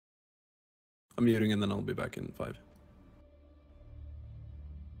I'm muting and then I'll be back in 5.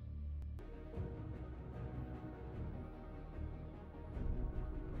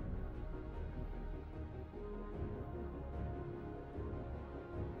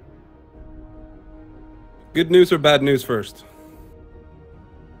 Good news or bad news first?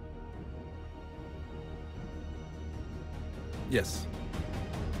 Yes.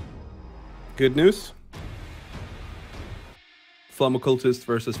 Good news? Flamu cultists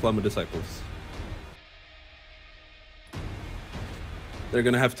versus Flamu disciples. They're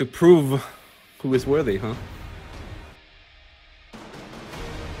gonna have to prove who is worthy, huh?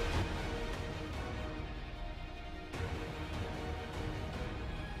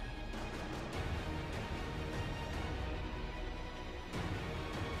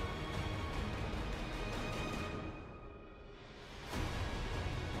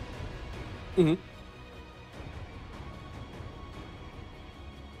 Mm-hmm.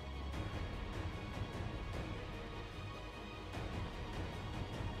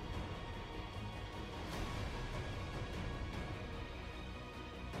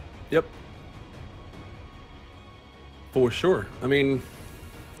 Yep. For sure. I mean,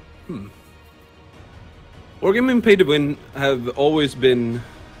 Wargaming Pay to Win have always been...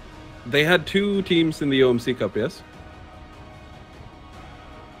 They had 2 teams in the OMC Cup, yes?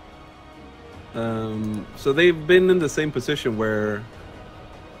 So they've been in the same position where...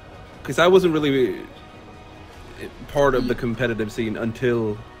 Because I wasn't really part of the competitive scene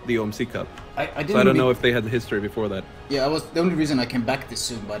until the OMC Cup. I don't know if they had the history before that. Yeah, the only reason I came back this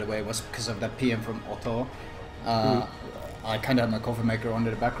soon, by the way, was because of that PM from Ottawa. I kind of have my coffee maker on in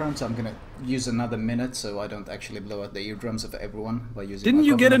the background, so I'm gonna use another minute so I don't actually blow out the eardrums of everyone by using. Didn't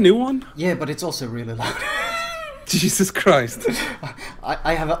you get a new one? Yeah, but it's also really loud. Jesus Christ!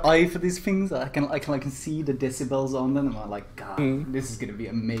 I have an eye for these things. I can see the decibels on them, and I'm like, God, this is gonna be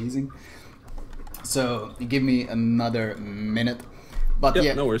amazing. So you give me another minute. But yep,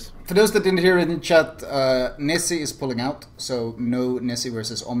 yeah, no worries. For those that didn't hear it in the chat, Nessie is pulling out, so no Nessie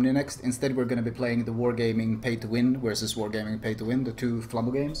versus Omni next. Instead, we're going to be playing the Wargaming Pay to Win versus Wargaming Pay to Win, the 2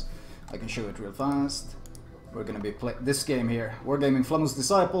 Flamu games. I can show it real fast. We're going to be playing this game here, Wargaming Flamu's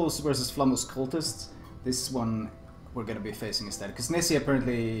Disciples versus Flamu's Cultists. This one we're going to be facing instead, because Nessie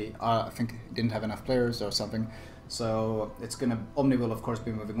apparently, I think, didn't have enough players or something. So it's going to, Omni will of course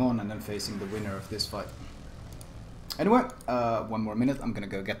be moving on and then facing the winner of this fight. Anyway, 1 more minute, I'm gonna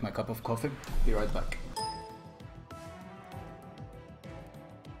go get my cup of coffee, be right back.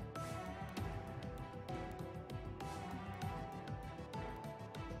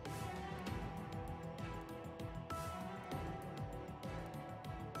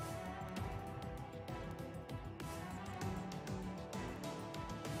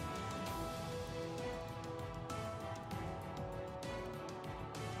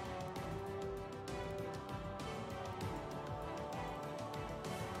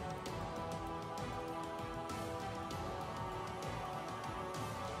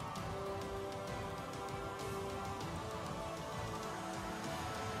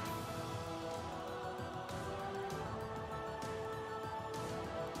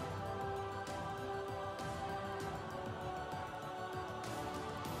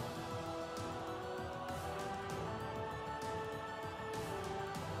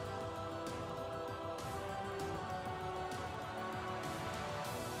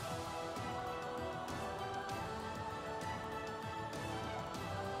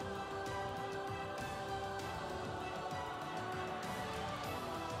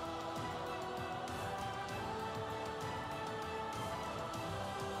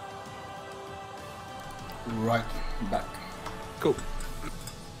 Right, back. Cool.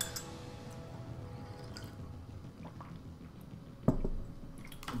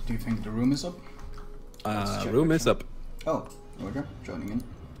 Do you think the room is up? Room is up. Oh, okay, joining in.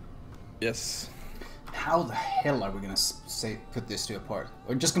 Yes. How the hell are we gonna put this to a part?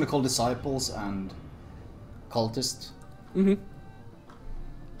 We're just gonna call disciples and cultists. Okay,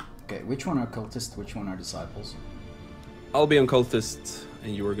 which one are cultists? Which one are disciples? I'll be on cultists,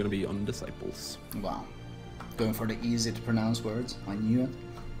 and you are gonna be on disciples. Wow. Going for the easy to pronounce words. I knew it.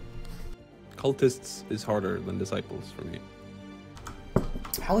 Cultists is harder than disciples for me.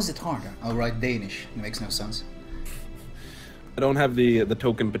 How is it harder? I'll write Danish. It makes no sense. I don't have the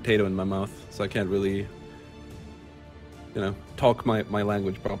token potato in my mouth, so I can't really, talk my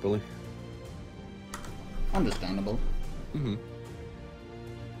language properly. Understandable.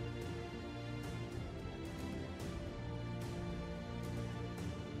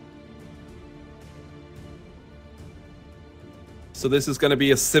 So this is going to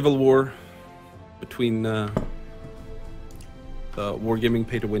be a civil war between the Wargaming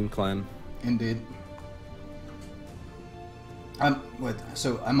Pay to Win clan Indeed. Wait.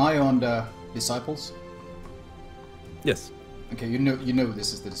 So am I on the disciples? Yes. Okay. You know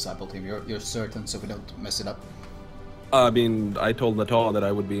this is the disciple team. You're certain, so we don't mess it up. I mean, I told Natal that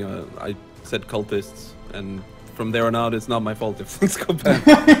I would be. I said cultists, and from there on out, it's not my fault if things go bad.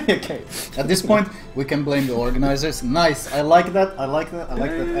 Okay. At this point, we can blame the organizers. Nice. I like that. I like that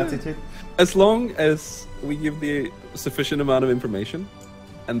attitude. As long as we give the sufficient amount of information,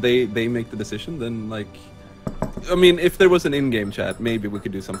 and they make the decision, then like, I mean, if there was an in-game chat, maybe we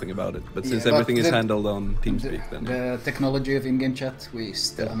could do something about it. But since everything is handled on TeamSpeak, then the technology of in-game chat, we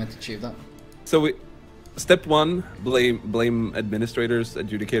still haven't achieved that. So step 1, blame administrators,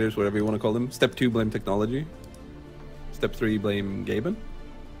 adjudicators, whatever you want to call them. Step 2, blame technology. Step 3, blame Gaben.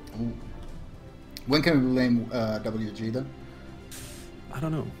 Ooh. When can we blame WG then? I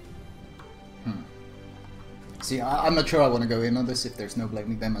don't know. See, I'm not sure I want to go in on this if there's no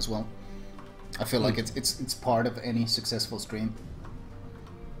blaming them as well. I feel like it's part of any successful stream.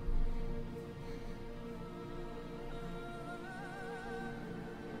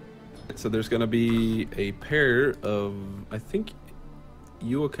 So there's gonna be a pair of, I think,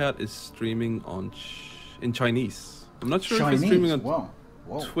 Yuocat is streaming on in Chinese. I'm not sure if he's streaming on Whoa.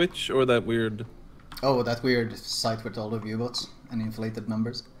 Twitch or that weird. Oh, that weird site with all the viewbots and inflated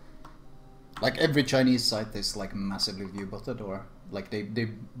numbers. Like every Chinese site is like massively viewbotted, or like they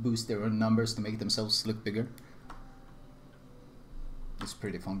boost their own numbers to make themselves look bigger. It's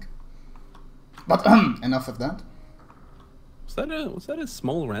pretty fun. But enough of that. Was that a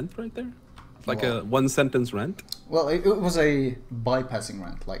small rant right there? Like a one-sentence rant? Well, it was a bypassing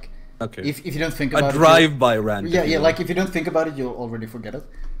rant. Like, okay. If you don't think about it, a drive-by rant. Yeah. Like if you don't think about it, you'll already forget it.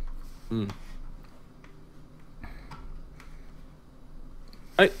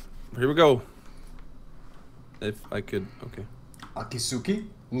 Alright, here we go. If I could, okay. Akisuki,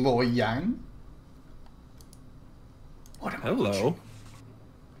 Luoyang. What am I watching?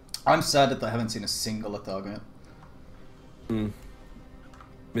 I'm sad that I haven't seen a single attack yet.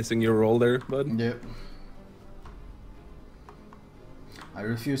 Missing your role there, bud? Yep. I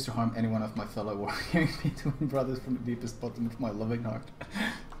refuse to harm any one of my fellow wargaming twin brothers from the deepest bottom of my loving heart.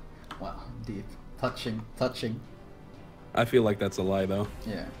 Wow, deep. Touching. I feel like that's a lie, though.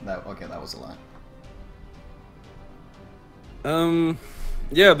 Yeah, that was a lie.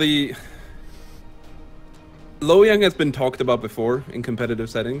 Yeah, the Luoyang has been talked about before in competitive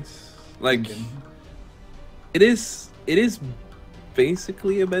settings. Like, it is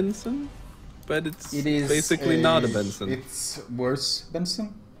basically a Benson, but it is basically not a Benson. It's worse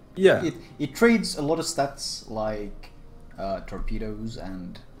Benson. Yeah. It trades a lot of stats like torpedoes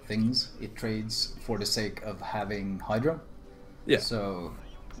and things. It trades for the sake of having Hydra. Yeah. So,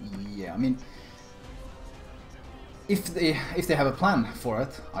 yeah, I mean, if they have a plan for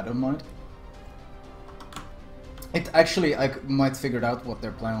it, I don't mind. I might figure out what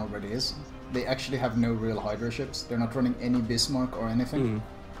their plan already is. They actually have no real Hydra ships. They're not running any Bismarck or anything.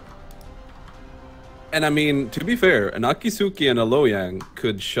 And I mean, to be fair, an Akisuki and a Luoyang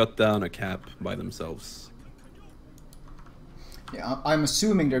could shut down a cap by themselves. Yeah, I'm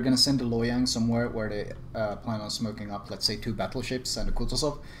assuming they're gonna send a Luoyang somewhere where they plan on smoking up, let's say, 2 battleships and a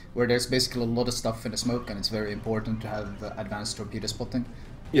Kutuzov, where there's basically a lot of stuff in the smoke, and it's very important to have advanced torpedo spotting.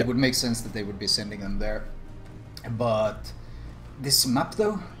 Yeah. It would make sense that they would be sending them there. But this map,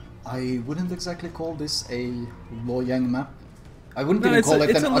 though, I wouldn't exactly call this a Luoyang map. I wouldn't even call it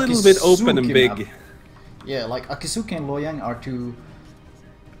an Akisuki map. It's a little bit open and big. Yeah, like Akisuki and Luoyang are two.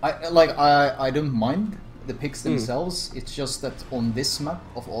 I don't mind the picks themselves. It's just that on this map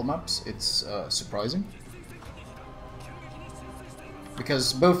of all maps, it's surprising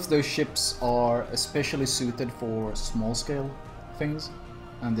because both those ships are especially suited for small scale things.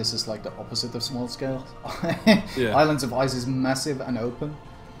 And this is like the opposite of small scale. Yeah. Islands of Ice is massive and open.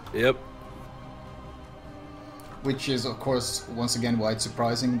 Yep. Which is, of course, once again why it's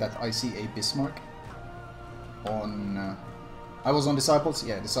surprising that I see a Bismarck on... I was on Disciples?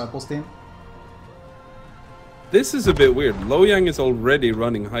 Yeah, Disciples team. This is a bit weird. Luoyang is already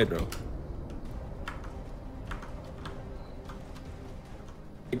running Hydro.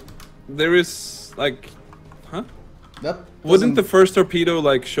 There is, like... Huh? Wouldn't the first torpedo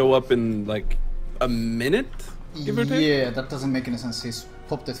like show up in like a minute, give or take? Yeah, that doesn't make any sense. He's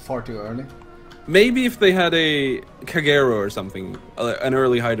popped it far too early. Maybe if they had a Kagero or something, an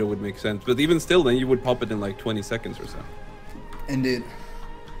early Hydra would make sense. But even still, then you would pop it in like 20 seconds or so. Indeed.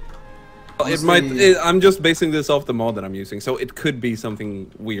 Honestly, I'm just basing this off the mod that I'm using, so it could be something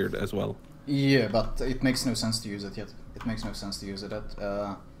weird as well. Yeah, but it makes no sense to use it yet.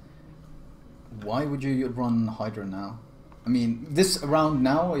 Why would you run Hydra now? I mean, this round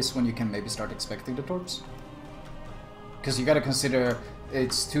now is when you can maybe start expecting the torps. Because you gotta consider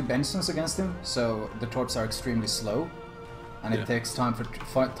it's 2 Bensons against him, so the torps are extremely slow. And it takes time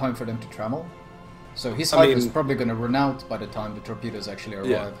for them to travel. So his hive is probably gonna run out by the time the torpedoes actually arrive.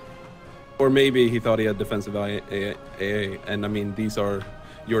 Yeah. Or maybe he thought he had defensive AA, and I mean, these are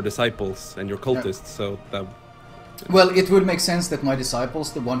your disciples and your cultists, so that... Well, it would make sense that my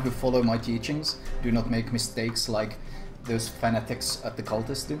disciples, the one who follow my teachings, do not make mistakes like those fanatics at the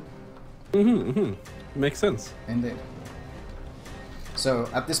cultists do. Makes sense. Indeed. So,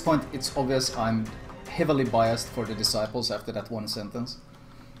 at this point, it's obvious I'm heavily biased for the disciples after that one sentence.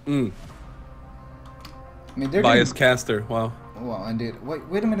 I mean, they're biased caster, wow. Well, indeed.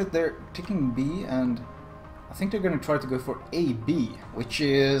 Wait a minute, they're taking B, and I think they're going to try to go for AB, which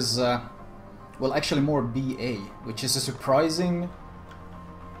is, well, actually more BA, which is a surprising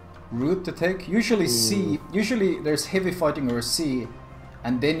route to take. Usually C, usually there's heavy fighting over C,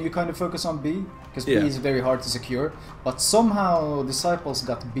 and then you kind of focus on B, because B is very hard to secure. But somehow Disciples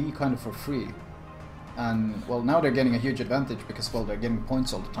got B kind of for free. And, well, now they're getting a huge advantage, because, well, they're getting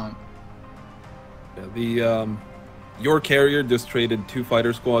points all the time. Yeah, your carrier just traded 2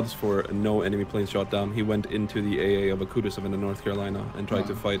 fighter squads for no enemy planes shot down. He went into the AA of Kutuzov in North Carolina and tried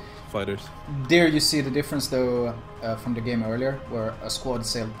to fight fighters. There you see the difference, though, from the game earlier, where a squad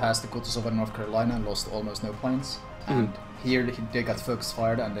sailed past the Kutuzov in North Carolina and lost almost no planes. And here they got focus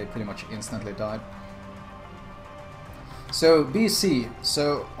fired and they pretty much instantly died. So BC.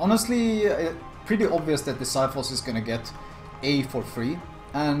 So honestly, pretty obvious that Disciples is gonna get A for free,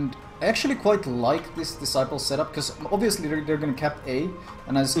 and I actually quite like this Disciple setup, because obviously they're going to cap A,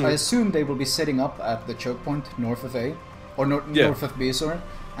 and I assume they will be setting up at the choke point north of A, or north of B, sorry,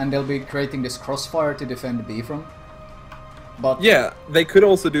 and they'll be creating this crossfire to defend B from. But yeah, they could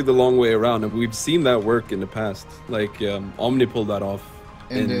also do the long way around, and we've seen that work in the past. Like Omni pulled that off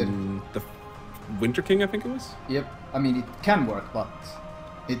in the Winter King, I think it was. Yep, I mean it can work, but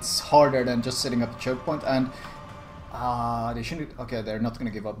it's harder than just setting up a choke point, and they shouldn't... Okay, they're not gonna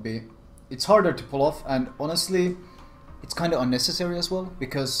give up B. It's harder to pull off, and honestly, it's kind of unnecessary as well,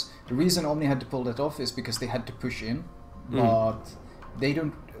 because the reason Omni had to pull that off is because they had to push in, but they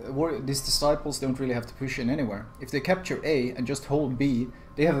don't... These Disciples don't really have to push in anywhere. If they capture A and just hold B,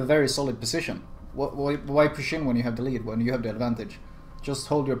 they have a very solid position. Why push in when you have the lead, when you have the advantage? Just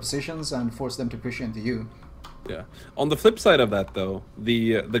hold your positions and force them to push into you. Yeah. On the flip side of that, though,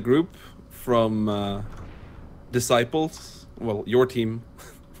 the group from... Disciples, well, your team,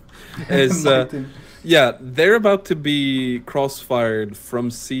 is yeah, they're about to be crossfired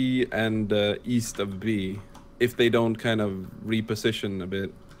from C and east of B if they don't kind of reposition a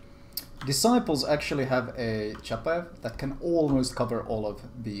bit. Disciples actually have a Chapaev that can almost cover all of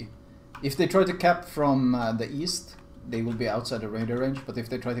B. If they try to cap from the east, they will be outside the radar range, but if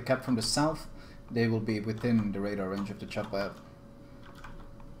they try to cap from the south, they will be within the radar range of the Chapaev.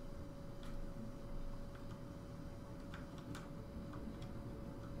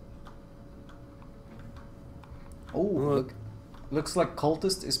 Oh, looks like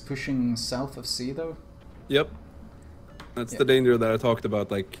Cultist is pushing south of C, though. Yep. That's the danger that I talked about.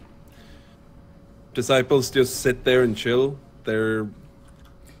 Like, Disciples just sit there and chill.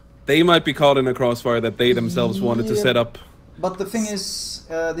 They might be caught in a crossfire that they themselves wanted to set up. But the thing is,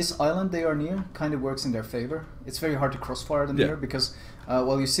 this island they are near kind of works in their favor. It's very hard to crossfire them here because,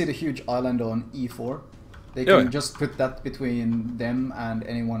 well, you see the huge island on E4. They can just put that between them and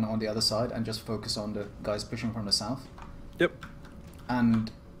anyone on the other side and just focus on the guys pushing from the south. Yep.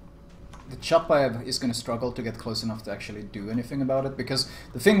 And the Chapaev is going to struggle to get close enough to actually do anything about it, because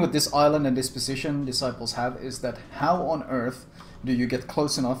the thing with this island and this position Disciples have is that how on earth do you get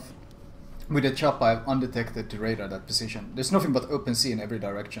close enough with a Chapaev undetected to radar that position? There's nothing but open sea in every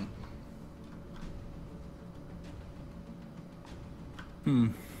direction.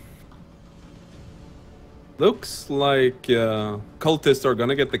 Looks like cultists are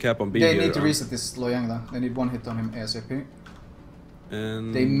gonna get the cap on B. They need to reset this Loyang though. They need one hit on him ASAP.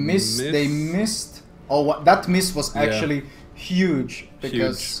 And they missed. They missed. Oh, that miss was actually huge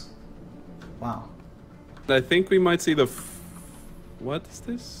because... Wow. I think we might see the... What is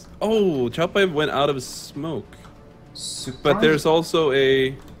this? Oh, Chapaev went out of smoke. Surprise. But there's also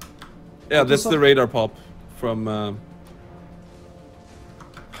a... Yeah, that's the radar pop from...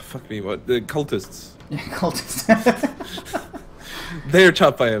 Fuck me, what? The cultists. Yeah, cultists. They're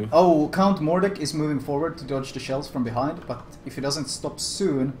Chapaev. Oh, Count Mordek is moving forward to dodge the shells from behind, but if he doesn't stop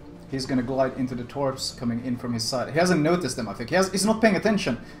soon, he's gonna glide into the torps coming in from his side. He hasn't noticed them, I think. He's not paying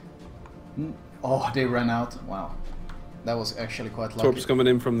attention. Oh, they ran out. Wow. That was actually quite lucky. Torps coming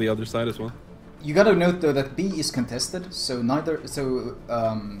in from the other side as well. You gotta note though that B is contested, so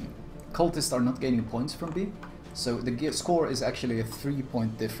cultists are not gaining points from B. So the score is actually a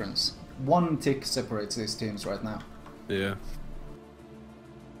 3-point difference. 1 tick separates these teams right now. Yeah.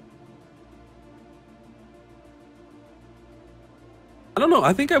 I don't know.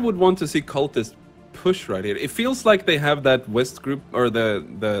 I think I would want to see cultists push right here. It feels like they have that West group, or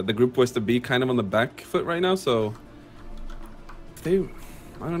the group West of B kind of on the back foot right now. So I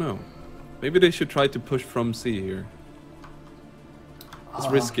don't know. Maybe they should try to push from C here. It's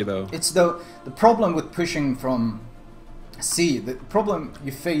risky though. It's the problem with pushing from C. The problem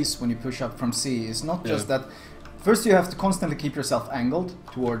you face when you push up from C is not just that. First, you have to constantly keep yourself angled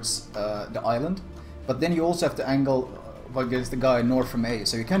towards the island, but then you also have to angle against the guy north from A.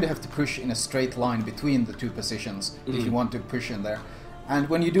 So you kind of have to push in a straight line between the 2 positions if you want to push in there. And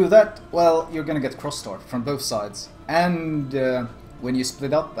when you do that, well, you're gonna get cross-start from both sides. And when you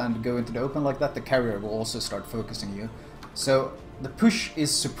split up and go into the open like that, the carrier will also start focusing you. So the push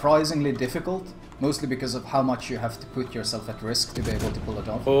is surprisingly difficult, mostly because of how much you have to put yourself at risk to be able to pull it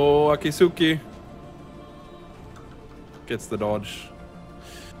off. Oh, Akizuki gets the dodge.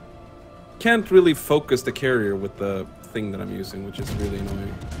 Can't really focus the carrier with the thing that I'm using, which is really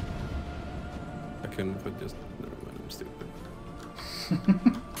annoying. I can put just... Never mind, I'm stupid.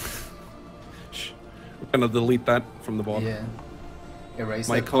 Shh. We're gonna delete that from the bottom. Yeah. Erase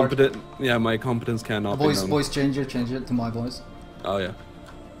my that part. My competence cannot voice, be known. Voice change it to my voice. Oh yeah.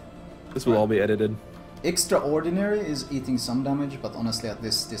 This will all be edited. Extraordinary is eating some damage, but honestly at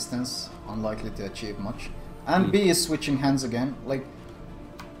this distance, unlikely to achieve much. And B is switching hands again. Like,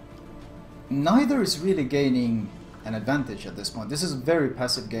 neither is really gaining an advantage at this point. This is a very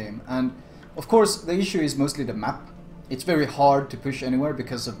passive game, and of course the issue is mostly the map. It's very hard to push anywhere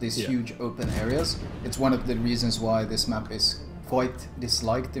because of these huge open areas. It's one of the reasons why this map is quite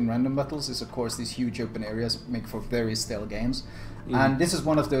disliked in random battles, is of course these huge open areas make for very stale games. And this is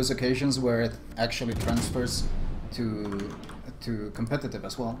one of those occasions where it actually transfers to competitive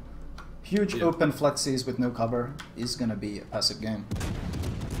as well. Huge open flat seas with no cover is gonna be a passive game.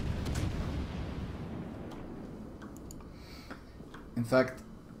 In fact,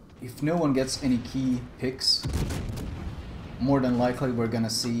 if no one gets any key picks, more than likely we're gonna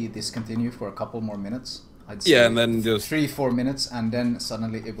see this continue for a couple more minutes. I'd say and then just 3-4 minutes, and then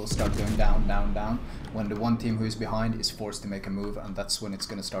suddenly it will start going down, down, down, when the one team who is behind is forced to make a move, and that's when it's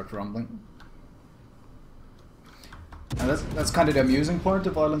gonna start rumbling. And that's kind of the amusing part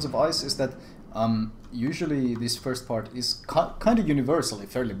of Islands of Ice, is that usually this first part is kind of universally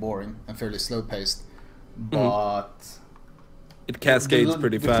fairly boring and fairly slow-paced, but it cascades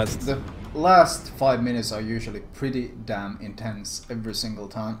pretty fast. The last 5 minutes are usually pretty damn intense every single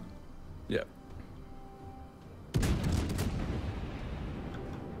time. Yeah.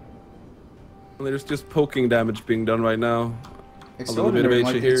 Well, there's just poking damage being done right now. A little bit of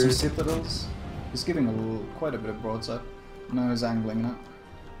HE here. Some citadels. He's giving quite a bit of broadside. No, he's angling now.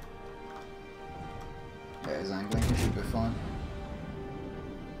 Yeah, he's angling. He should be fine.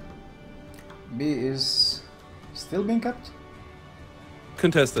 B is still being kept?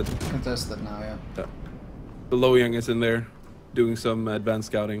 Contested. Contested now, yeah. The Low Young is in there doing some advanced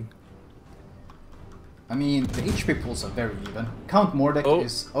scouting. I mean, the HP pools are very even. Count Mordek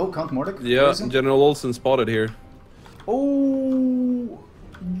is... Oh, Count Mordek? Yeah, General Olsen spotted here. Oh,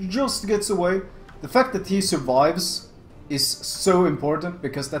 just gets away. The fact that he survives is so important,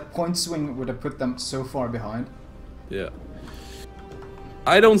 because that point swing would have put them so far behind. Yeah.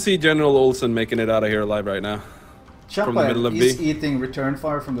 I don't see General Olsen making it out of here alive right now. Chapaev is eating return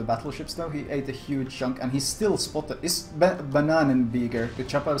fire from the battleships though. He ate a huge chunk, and he's still spotted. Is Bananenbieger, the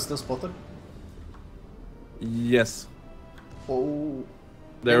Chapaev still spotted? Yes. Oh.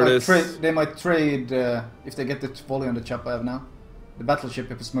 There it is. They might trade if they get the volley on the Chapaev now. The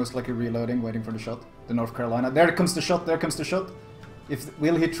battleship is most likely reloading, waiting for the shot. The North Carolina. There comes the shot, there comes the shot.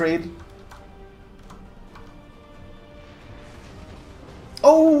 Will he trade?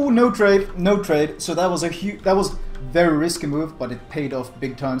 Oh, no trade, no trade. So that was very risky move, but it paid off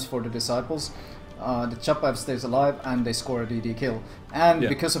big times for the Disciples. The Chapaev stays alive, and they score a DD kill. And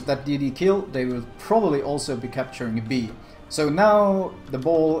because of that DD kill, they will probably also be capturing B. So now the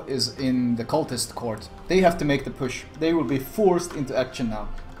ball is in the cultist court. They have to make the push. They will be forced into action now.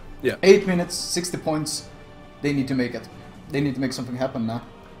 Yeah. 8 minutes, 60 points. They need to make it. They need to make something happen now.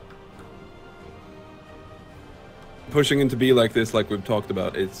 Pushing into B like this, like we've talked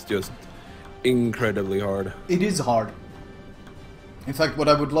about, it's just incredibly hard. It is hard. In fact, what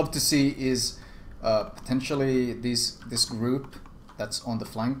I would love to see is potentially this group that's on the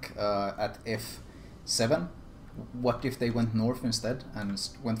flank at F7. What if they went north instead and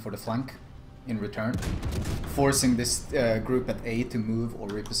went for the flank? in return, forcing this group at A to move or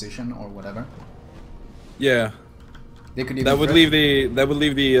reposition or whatever. Yeah. They could even that would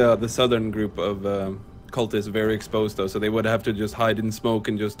leave the southern group of cultists very exposed though, so they would have to just hide in smoke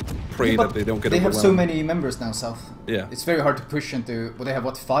and just pray that they don't get overwhelmed. They have so many members down south. Yeah. It's very hard to push into... Well, they have,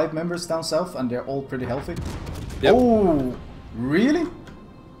 what, 5 members down south, and they're all pretty healthy? Yep. Oh, really?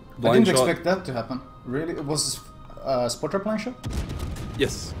 I didn't shot. expect that to happen. Really? It was spotter plane shot?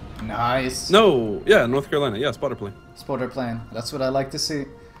 Yes. Nice. No, yeah, North Carolina, yeah, spotter plane. Spotter plane, that's what I like to see.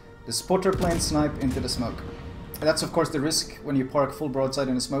 The spotter plane snipe into the smoke. That's of course the risk when you park full broadside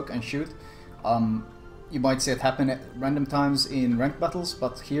in the smoke and shoot. You might see it happen at random times in ranked battles,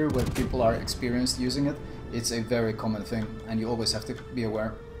 but here where people are experienced using it, it's a very common thing, and you always have to be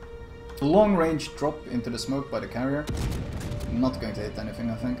aware. Long range drop into the smoke by the carrier. Not going to hit anything,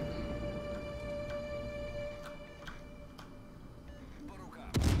 I think.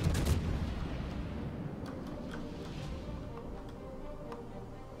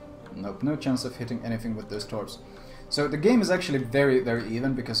 Nope, no chance of hitting anything with those torps. So the game is actually very, very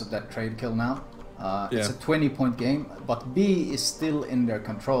even because of that trade kill now. It's a 20-point game, but B is still in their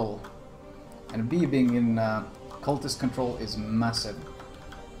control. And B being in cultist control is massive.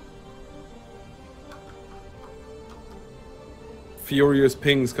 Furious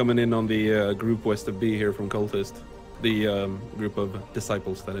pings coming in on the group west of B here from cultist. The group of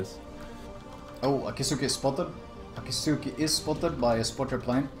disciples, that is. Oh, Akisuki is spotted. Akisuki is spotted by a spotter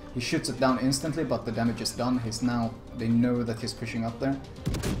plane. He shoots it down instantly, but the damage is done. They know that he's pushing up there.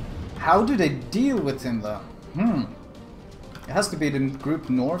 How do they deal with him though? It has to be the group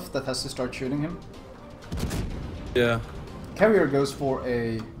north that has to start shooting him. Yeah. Carrier goes for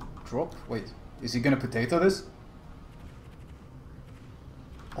a drop. Wait, is he gonna potato this?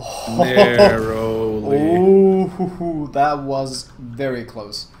 Narrowly. Oh, that was very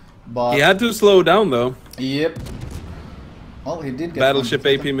close. But he had to slow down though. Yep. Well, he did get Battleship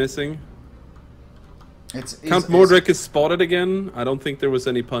AP missing. Count It's Mordred is spotted again. I don't think there was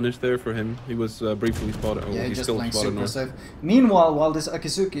any punish there for him. He was briefly spotted. Oh, yeah, he's just still playing spotted super north. safe. Meanwhile, while this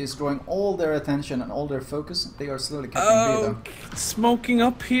Akisuki is drawing all their attention and all their focus, they are slowly catching B though. Smoking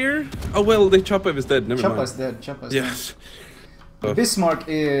up here? Oh well, the Choppa is dead. Never mind. Choppa's dead. Choppa's Yes. dead. Bismarck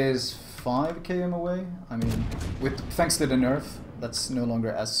is 5 km away. I mean, thanks to the nerf, that's no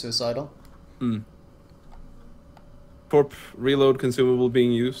longer as suicidal. Torp reload consumable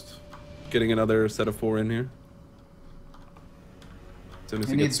being used. Getting another set of 4 in here. As soon as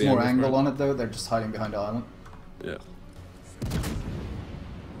He needs more angle right. on it though, they're just hiding behind the island. Yeah.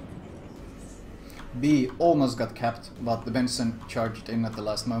 B almost got capped, but the Benson charged in at the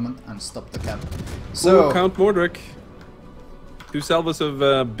last moment and stopped the cap. So ooh, Count Mordred. 2 salvos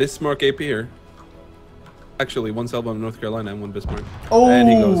of Bismarck AP here. Actually, 1 salvo in North Carolina and 1 Bismarck. oh, and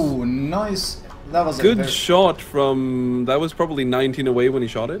he goes. Nice. That was a Good shot from... That was probably 19 away when he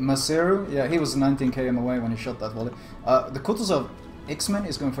shot it. Maseru, yeah, he was 19 km away when he shot that volley. The Kutuzov X-Men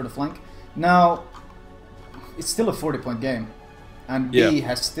is going for the flank. Now, it's still a 40-point game. And B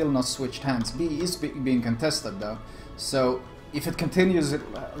has still not switched hands. B is being contested though. So, if it continues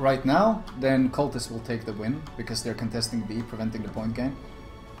right now, then Cultists will take the win. Because they're contesting B, preventing the point gain.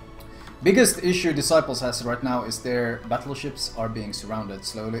 Biggest issue Disciples has right now is their battleships are being surrounded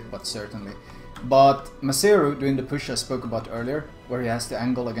slowly but certainly. But Maseru doing the push I spoke about earlier, where he has to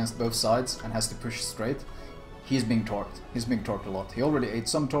angle against both sides and has to push straight, he's being torqued. He's being torqued a lot. He already ate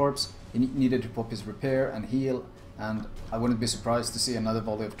some torps, he needed to pop his repair and heal, and I wouldn't be surprised to see another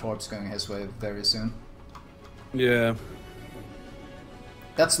volley of torps going his way very soon. Yeah.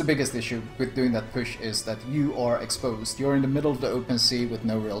 That's the biggest issue with doing that push, is that you are exposed. You're in the middle of the open sea with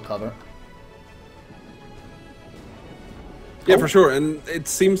no real cover. Yeah, for sure, and it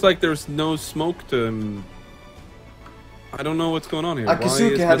seems like there's no smoke to... I don't know what's going on here.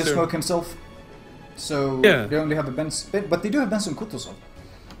 Akisuki had to smoke himself, so yeah. They only have a Benson, but they do have Benson Kutuzov.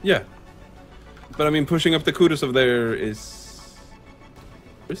 Yeah. But I mean, pushing up the Kutuzov there is...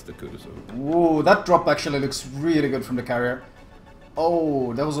 Where's the Kutuzov? Whoa, that drop actually looks really good from the carrier.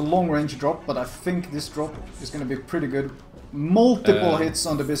 Oh, that was a long range drop, but I think this drop is going to be pretty good. Multiple hits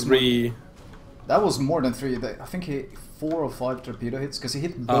on the Bismarck. 3. That was more than 3. I think he 4 or 5 torpedo hits, because he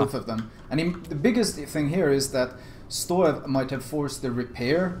hit both of them. And the biggest thing here is that Stoev might have forced the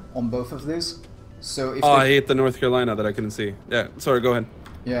repair on both of these. So if I hit the North Carolina that I couldn't see. Yeah, sorry, go ahead.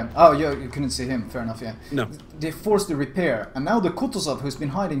 Yeah. Oh, yeah, you couldn't see him. Fair enough, yeah. No. They forced the repair, and now the Kutuzov, who's been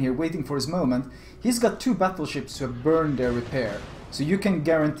hiding here waiting for his moment, he's got 2 battleships who have burned their repair. So you can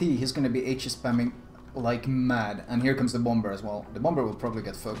guarantee he's going to be H spamming like mad. And here comes the bomber as well. The bomber will probably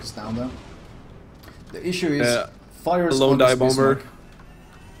get focused down though. The issue is fires lone on die this bomber. Bismarck.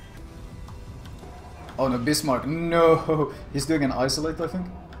 Oh no, Bismarck, no! He's doing an isolate, I think.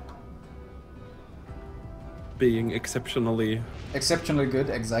 Being exceptionally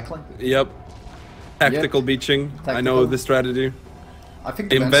good, exactly. Yep. Tactical beaching. Tactical. I know the strategy. I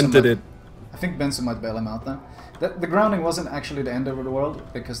think invented it. I think Benson might bail him out then. The grounding wasn't actually the end of the world,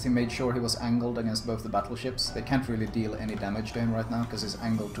 because he made sure he was angled against both the battleships. They can't really deal any damage to him right now, because he's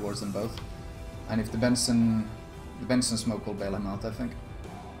angled towards them both. And if the Benson smoke will bail him out, I think.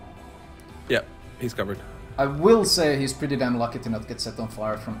 Yeah, he's covered. I will say he's pretty damn lucky to not get set on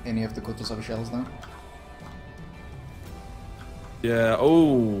fire from any of the Kutuzov shells though. Yeah,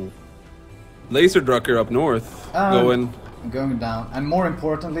 oh. Laser Drucker up north, going down, and more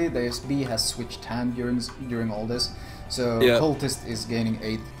importantly, the SB has switched hand during all this, so Cultist is gaining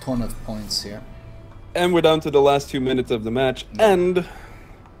a ton of points here. And we're down to the last 2 minutes of the match, and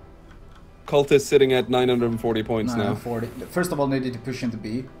Cultist sitting at 940 points 940. Now. First of all, they need to push into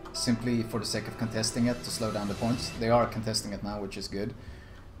B, simply for the sake of contesting it, to slow down the points. They are contesting it now, which is good,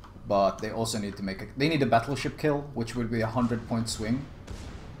 but they also need to they need a battleship kill, which would be a 100-point swing.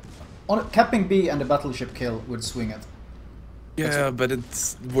 Capping B and a battleship kill would swing it. Yeah, but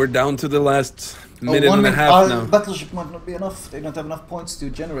we're down to the last minute and a half now. Battleship might not be enough. They don't have enough points to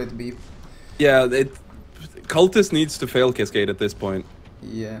generate B. Yeah, Cultist needs to fail Cascade at this point.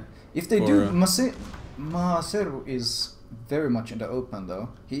 Yeah, if they do, Maseru is very much in the open though.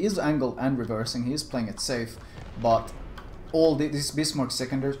 He is angled and reversing. He is playing it safe, but all these Bismarck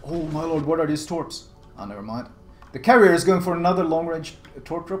secondaries. Oh my lord, what are these torps? Oh, never mind. The carrier is going for another long-range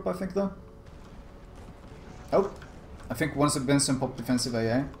torp drop, I think though. Oh. I think once it Benson popped defensive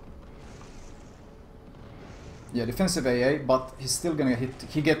AA. Yeah, defensive AA, but he's still gonna hit.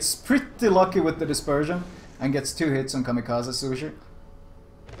 He gets pretty lucky with the dispersion and gets 2 hits on Kamikaze Sushi.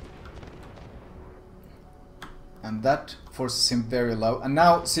 And that forces him very low. And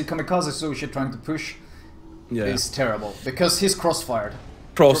now, see, Kamikaze Sushi trying to push is terrible because he's crossfired.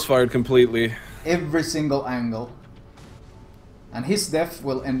 Crossfired completely. Every single angle. And his death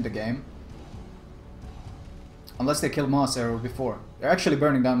will end the game. Unless they kill Maseru before. They're actually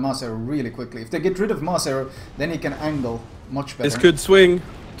burning down Maseru really quickly. If they get rid of Maseru, then he can angle much better. This could swing.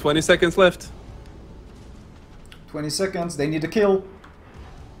 20 seconds left. 20 seconds. They need a kill.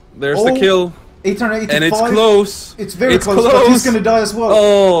 There's the kill. 885. And it's close. It's very close, but he's gonna die as well.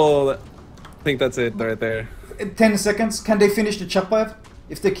 Oh, I think that's it right there. 10 seconds. Can they finish the Chapayev?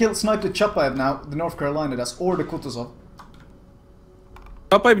 If they snipe the Chapayev now, the North Carolina does, or the Kutuzov.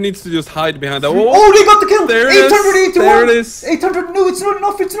 Chapayev needs to just hide behind that. Oh, they got the kill! There 881! There it is! 800, no, it's not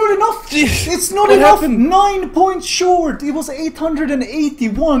enough, it's not enough! Jeez, it's not enough! Happened? 9 points short! It was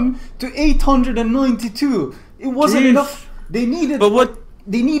 881 to 892. It wasn't enough. They needed... But what...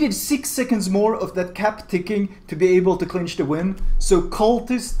 They needed 6 seconds more of that cap ticking to be able to clinch the win. So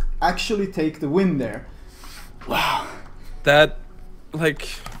Cultists actually take the win there. Wow. That, like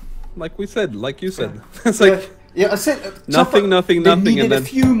we said, like you said. It's like... Yeah, I said nothing, they needed and then a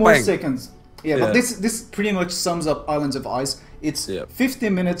few more bang. seconds. Yeah, but this pretty much sums up Islands of Ice. It's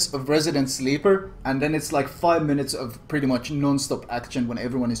 15 minutes of resident sleeper, and then it's like 5 minutes of pretty much non-stop action when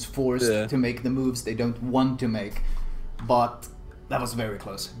everyone is forced to make the moves they don't want to make. But that was very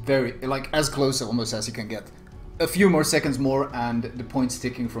close, very as close almost as you can get. A few more seconds more, and the points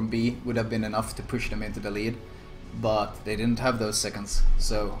ticking from B would have been enough to push them into the lead. But they didn't have those seconds.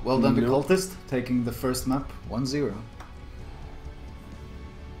 So, well done to Cultist, taking the first map 1-0.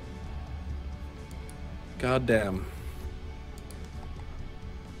 God damn.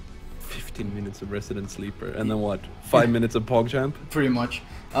 15 minutes of resident sleeper, and then what? 5 minutes of PogChamp? Pretty much.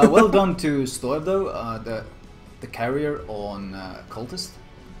 Well done to Stoev though, the carrier on Cultist.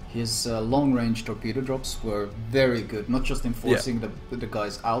 His long-range torpedo drops were very good, not just in forcing the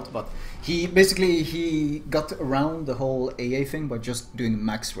guys out, but he got around the whole AA thing by just doing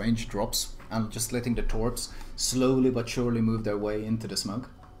max range drops and just letting the torps slowly but surely move their way into the smoke.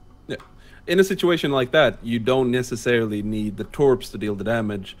 Yeah. In a situation like that, you don't necessarily need the torps to deal the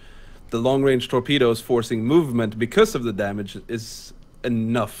damage. The long-range torpedoes forcing movement because of the damage is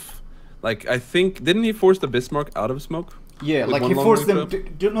enough. Like, I think, didn't he force the Bismarck out of smoke? Yeah, like he forced them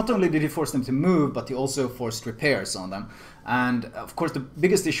to, not only did he force them to move, but he also forced repairs on them. And of course the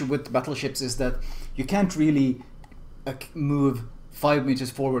biggest issue with battleships is that you can't really move 5 meters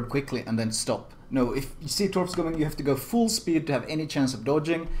forward quickly and then stop. No, if you see torps going, you have to go full speed to have any chance of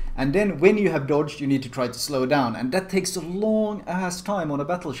dodging, and then when you have dodged, you need to try to slow down, and that takes a long ass time on a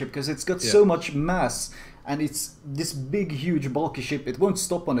battleship because it's got so much mass. And it's this big, huge, bulky ship. It won't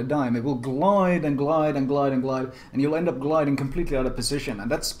stop on a dime. It will glide and glide and glide and glide, and you'll end up gliding completely out of position. And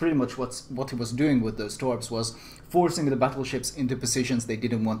that's pretty much what he was doing with those torps, was forcing the battleships into positions they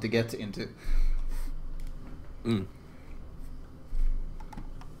didn't want to get into.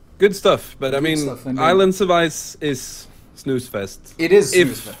 Good stuff, but I mean, Islands of Ice is snooze fest. It is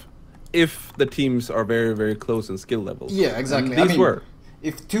snooze fest. If the teams are very, very close in skill levels. Yeah, exactly. And these were.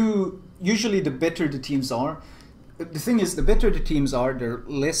 Usually the better the teams are, the thing is, the better the teams are, the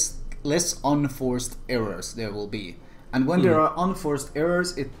less unforced errors there will be. And when there are unforced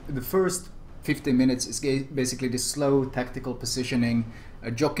errors, the first 15 minutes is basically the slow tactical positioning,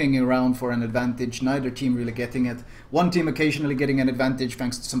 jockeying around for an advantage, neither team really getting it. One team occasionally getting an advantage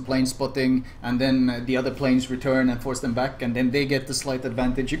thanks to some plane spotting, and then the other planes return and force them back, and then they get the slight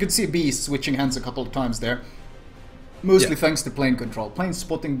advantage. You could see B switching hands a couple of times there, mostly thanks to plane control. Plane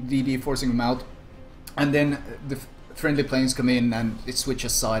spotting DD, forcing them out, and then the friendly planes come in and it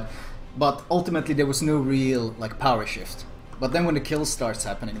switches side. But ultimately there was no real like power shift. But then when the kill starts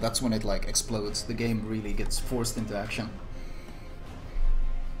happening, that's when it like explodes. The game really gets forced into action.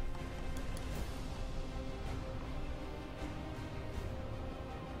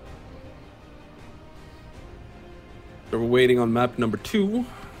 So we're waiting on map number 2.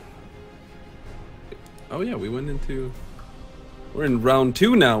 Oh yeah, we're in round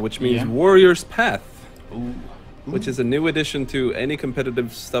 2 now, which means Warrior's Path. Ooh. Which is a new addition to any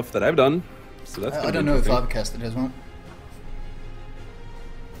competitive stuff that I've done. So that's I don't know if I've cast it as well.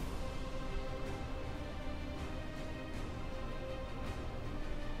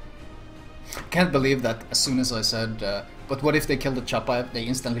 Can't believe that as soon as I said, but what if they kill the Chapayev? They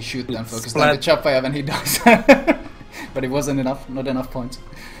instantly shoot and focus on the Chapayev and he dies. But it wasn't enough, not enough points.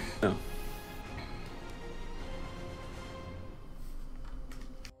 No.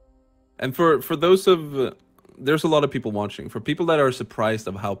 And for those of... there's a lot of people watching. For people that are surprised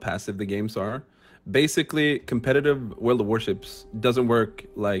of how passive the games are, basically competitive World of Warships doesn't work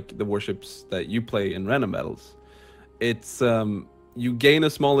like the warships that you play in random battles. It's you gain a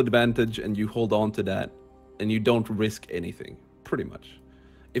small advantage and you hold on to that, and you don't risk anything, pretty much.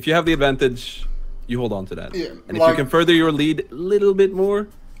 If you have the advantage, you hold on to that. Yeah, and if you can further your lead a little bit more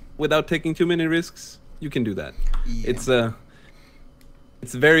without taking too many risks, you can do that. Yeah.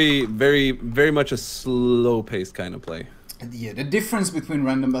 It's very, very, very much a slow-paced kind of play. Yeah, the difference between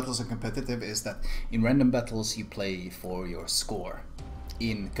random battles and competitive is that in random battles you play for your score.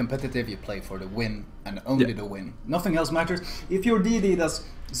 In competitive you play for the win and only the win. Nothing else matters. If your DD does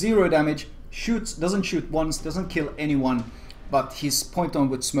 0 damage, doesn't shoot once, doesn't kill anyone, but he's point on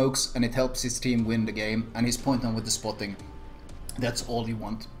with smokes and it helps his team win the game, and he's point on with the spotting, that's all you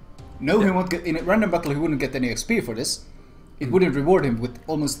want. No, he won't get, in a random battle he wouldn't get any XP for this. It wouldn't reward him with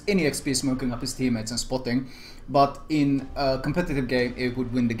almost any XP smoking up his teammates and spotting, but in a competitive game it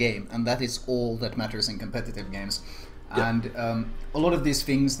would win the game, and that is all that matters in competitive games. Yeah. And a lot of these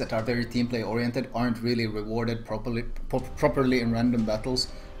things that are very team play oriented aren't really rewarded properly in random battles,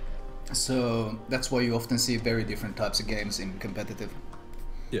 so that's why you often see very different types of games in competitive.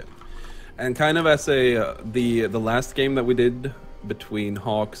 Yeah, and kind of as a the last game that we did between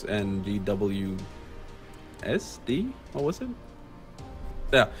Hawks and GWSD, what was it?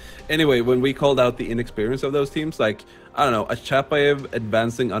 Yeah. Anyway, when we called out the inexperience of those teams, like, I don't know, a Chapayev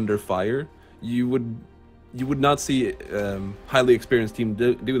advancing under fire, you would not see highly experienced team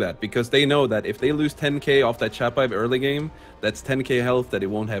do that, because they know that if they lose 10k off that Chapayev early game, that's 10k health that it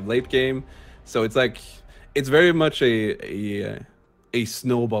won't have late game. So it's like, it's very much a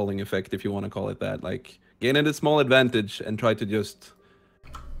snowballing effect, if you want to call it that. Like, gain a small advantage and try to just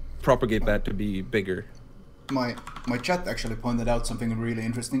propagate that to be bigger. My chat actually pointed out something really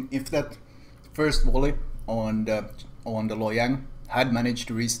interesting. If that first volley on the Loyang had managed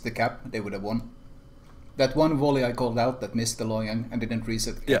to reset the cap, they would have won. That one volley I called out that missed the Loyang and didn't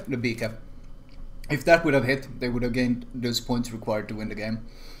reset the B cap. If that would have hit, they would have gained those points required to win the game.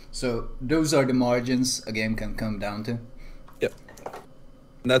 So those are the margins a game can come down to. Yep.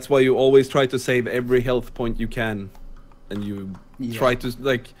 And that's why you always try to save every health point you can, and you try to,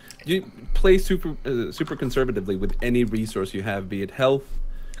 like, you play super conservatively with any resource you have, be it health,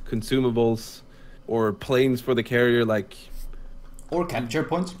 consumables, or planes for the carrier, like, or capture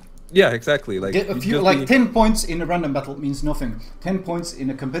points. Yeah, exactly. Like, a few, like 10 points in a random battle means nothing. 10 points in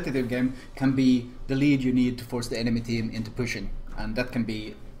a competitive game can be the lead you need to force the enemy team into pushing, and that can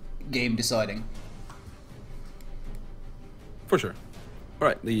be game deciding. For sure. All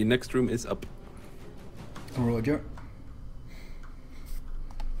right, the next room is up. Roger.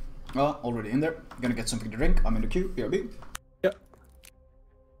 Already in there. Gonna get something to drink. I'm in the queue. BRB. Yeah.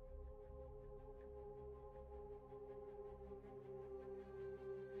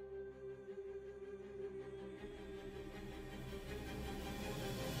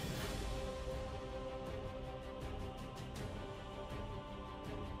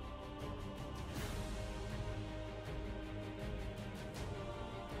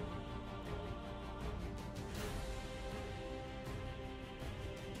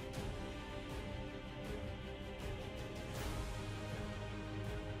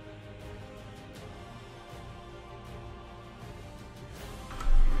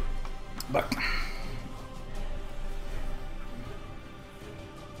 But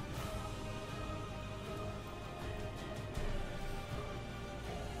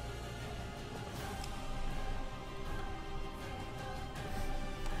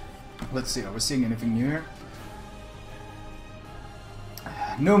let's see, are we seeing anything new here?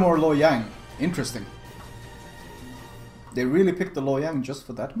 No more Lo Yang. Interesting. They really picked the Lo Yang just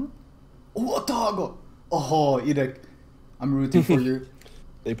for that one? Oh, Otago! Oh, Idek. I'm rooting for you.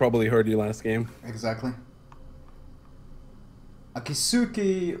 They probably heard you last game. Exactly.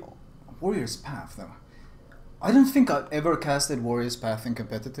 Akizuki... Warrior's Path, though. I don't think I've ever casted Warrior's Path in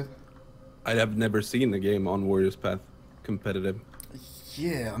competitive. I have never seen the game on Warrior's Path competitive.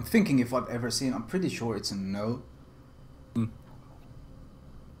 Yeah, I'm thinking if I've ever seen... I'm pretty sure it's a no. Mm.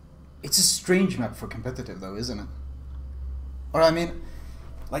 It's a strange map for competitive, though, isn't it? Or, I mean...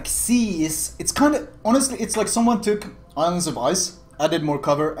 Like, C is... It's kind of... Honestly, it's like someone took Islands of Ice, added more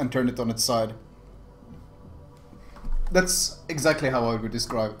cover, and turned it on its side. That's exactly how I would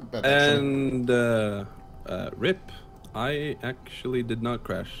describe that. And, RIP. I actually did not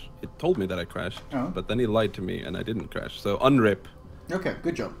crash. It told me that I crashed, but then he lied to me, and I didn't crash. So, unrip. Okay,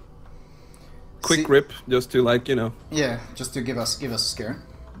 good job. Quick rip, just to, like, you know... Yeah, just to give us a scare.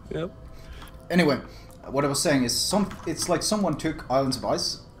 Yep. Anyway... What I was saying is, it's like someone took Islands of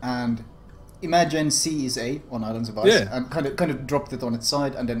Ice and imagine C is A on Islands of Ice, and kind of dropped it on its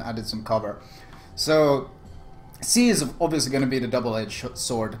side and then added some cover. So C is obviously going to be the double-edged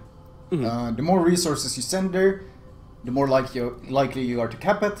sword. Mm-hmm. The more resources you send there, the more likely you are to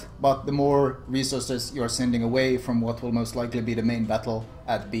cap it, but the more resources you are sending away from what will most likely be the main battle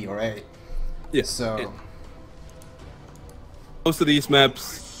at B or A. Yeah. So most of these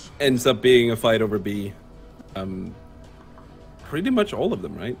maps ends up being a fight over B. Pretty much all of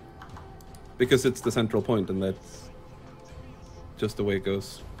them, right? Because it's the central point, and that's just the way it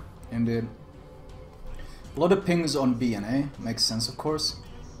goes. Indeed. A lot of pings on B and A. Makes sense, of course.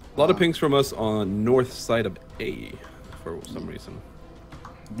 A lot of pings from us on north side of A, for some reason.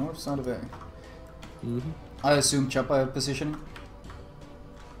 North side of A. Mm-hmm. I assume Chapa positioning?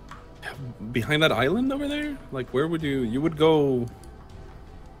 Behind that island over there? Like, where would you... You would go...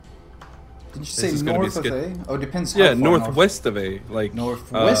 Didn't you say north of A? Oh, it depends how far northwest of A. Like,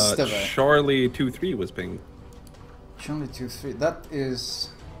 northwest of A. Charlie 2-3 was pinged. Charlie 2-3. That is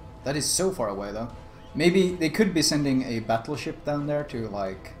so far away, though. Maybe they could be sending a battleship down there to,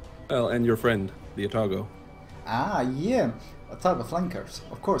 like... Well, and your friend, the Otago. Ah, yeah. Otago flankers.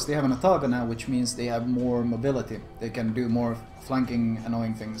 Of course, they have an Otago now, which means they have more mobility. They can do more flanking,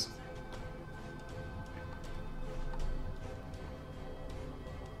 annoying things.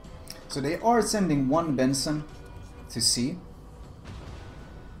 So they are sending one Benson to C.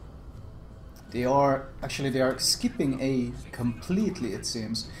 They are skipping A completely, it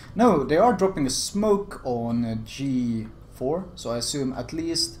seems. No, they are dropping a smoke on G4, so I assume at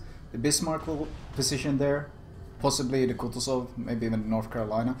least the Bismarck will position there, possibly the Kutuzov, maybe even North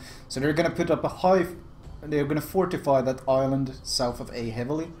Carolina. So they're gonna put up they're gonna fortify that island south of A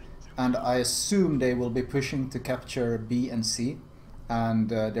heavily, and I assume they will be pushing to capture B and C. And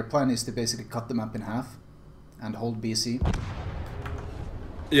their plan is to basically cut the map in half and hold BC.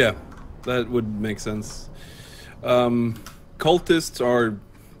 Yeah, that would make sense. Cultists are...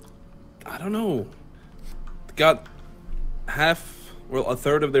 I don't know. Got a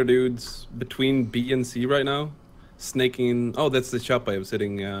third of their dudes between B and C right now. Snaking... Oh, that's the Chapa I was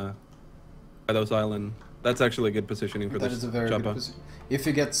sitting by those island. That's actually a good positioning for this Chapa. That is a very good position. If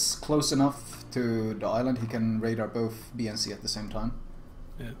he gets close enough to the island, he can radar both B and C at the same time,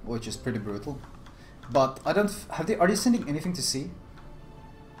 which is pretty brutal. But I don't. Are they sending anything to C?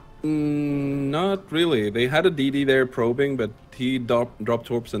 Not really. They had a DD there probing, but he dropped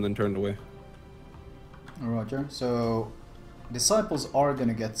torps and then turned away. Roger. So Disciples are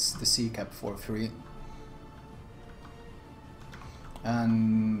gonna get the C cap for free.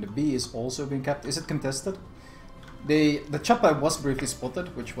 And B is also being capped. Is it contested? The Chapa was briefly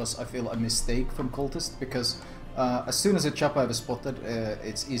spotted, which was, I feel, a mistake from Cultist, because as soon as a Chapa is spotted,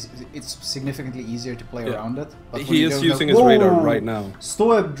 it's significantly easier to play around it. But he is using his radar right now.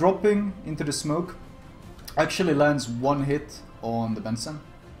 Stoeb dropping into the smoke actually lands one hit on the Benson.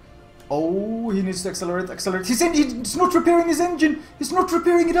 Oh, he needs to accelerate. He's not repairing his engine. He's not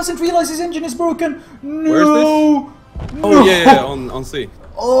repairing. He doesn't realize his engine is broken. No. Where's this? Oh no. yeah, on C.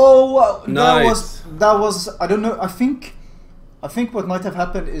 Oh wow, nice. that was I don't know. I think what might have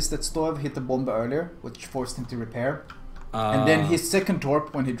happened is that Stoev hit the bomb earlier, which forced him to repair, and then his second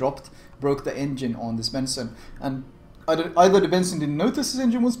torp when he dropped broke the engine on this Benson, and either the Benson didn't notice his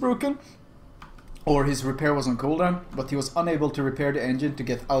engine was broken, or his repair was on cooldown, but he was unable to repair the engine to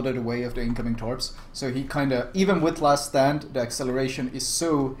get out of the way of the incoming torps. So he kind of, even with last stand, the acceleration is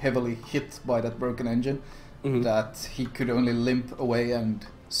so heavily hit by that broken engine that he could only limp away and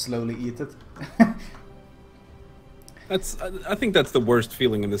slowly eat it. I think that's the worst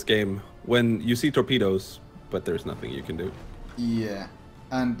feeling in this game, when you see torpedoes, but there's nothing you can do. Yeah,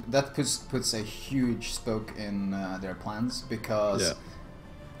 and that puts a huge spoke in their plans, because,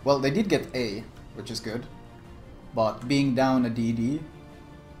 well, they did get A, which is good, but being down a DD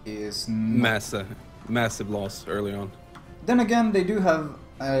is massive loss early on. Then again, they do have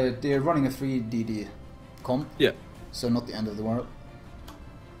they're running a 3 DD comp, so not the end of the world.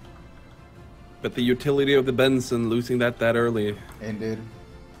 But the utility of the Benson, losing that early. Indeed.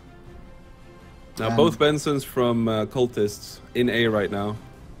 Now both Bensons from cultists in A right now.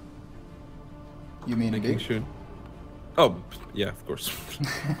 You mean making sure. Oh yeah, of course.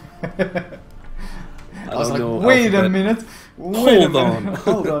 I was like, wait a minute. Hold on.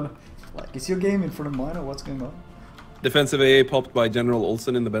 Hold on. Like, is your game in front of mine, or what's going on? Defensive AA popped by General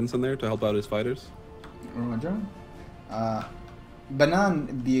Olsen in the Benson there to help out his fighters. Roger.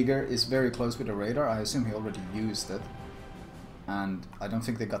 Banan Bieger is very close with the radar. I assume he already used it. And I don't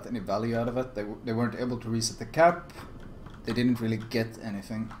think they got any value out of it. They weren't able to reset the cap. They didn't really get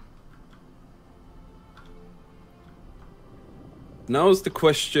anything. Now is the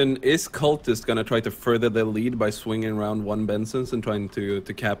question, is Cultist going to try to further their lead by swinging around one Benson's and trying to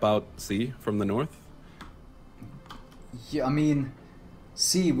cap out C from the north? Yeah, I mean,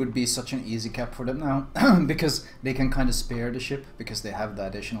 C would be such an easy cap for them now, because they can kind of spare the ship, because they have the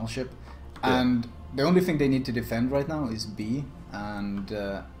additional ship. And the only thing they need to defend right now is B, and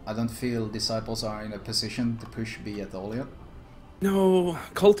I don't feel Disciples are in a position to push B at all yet. No,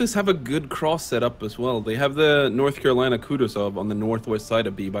 Cultists have a good cross set up as well. They have the North Carolina Kutuzov on the northwest side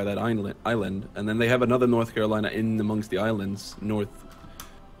of B by that island, and then they have another North Carolina in amongst the islands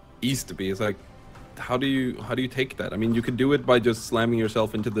northeast of B. It's like, how do you take that? I mean, you could do it by just slamming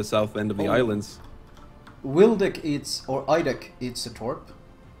yourself into the south end of the islands. Wildek eats, or Idek eats a torp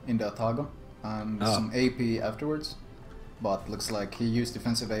in the Otago, and some AP afterwards, but looks like he used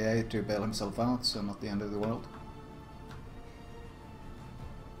defensive AA to bail himself out, so not the end of the world.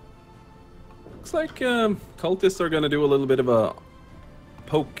 Looks like Cultists are going to do a little bit of a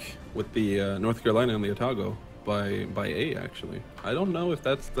poke with the North Carolina and the Otago by A, actually. I don't know if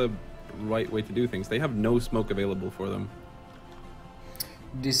that's the right way to do things. They have no smoke available for them.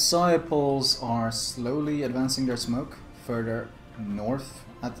 Disciples are slowly advancing their smoke further north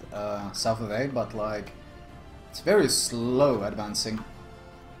at south of A, but like, it's very slow advancing.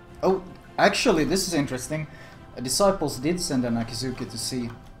 Oh, actually, this is interesting. Disciples did send an Akizuki to C.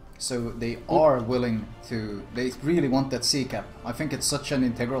 So they are willing to, they really want that C cap. I think it's such an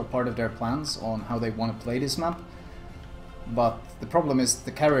integral part of their plans on how they want to play this map. But the problem is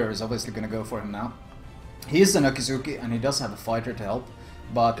the carrier is obviously going to go for him now. He is an Akizuki and he does have a fighter to help.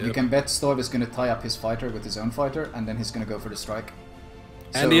 But you can bet Storv is going to tie up his fighter with his own fighter, and then he's going to go for the strike.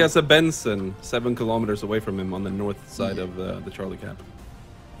 And so, he has a Benson 7 kilometers away from him on the north side of the Charlie cap.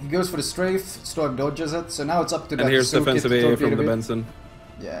 He goes for the strafe, Storv dodges it, so now it's up to the And here's defensive AA from the Benson.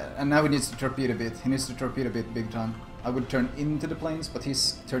 Yeah, and now he needs to torpedo a bit. He needs to torpedo a bit big time. I would turn into the planes, but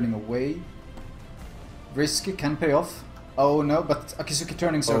he's turning away. Risky, can pay off. Oh no, but Akizuki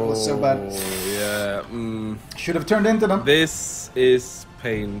turning circle is so bad. Yeah. Should have turned into them. This is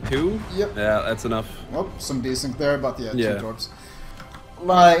pain too. Yep. Yeah, that's enough. Oh, some desync there, but yeah, 2 torps.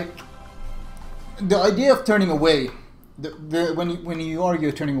 Like, the idea of turning away, when you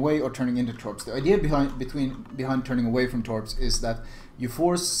argue turning away or turning into torps, the idea behind turning away from torps is that you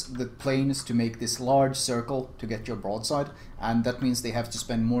force the planes to make this large circle to get your broadside, and that means they have to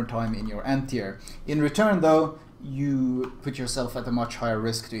spend more time in your anti-air. In return, though, you put yourself at a much higher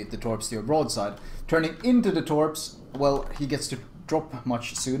risk to hit the torps to your broadside. Turning into the torps, well, he gets to drop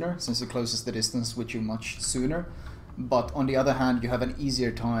much sooner, since he closes the distance with you much sooner. But on the other hand, you have an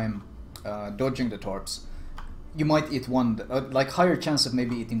easier time dodging the torps. You might eat one, like higher chance of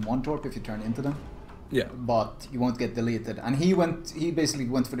maybe eating one torp if you turn into them. Yeah. But you won't get deleted. And he basically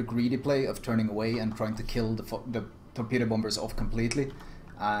went for the greedy play of turning away and trying to kill the torpedo bombers off completely.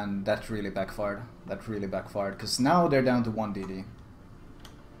 And that really backfired. Because now they're down to 1 DD.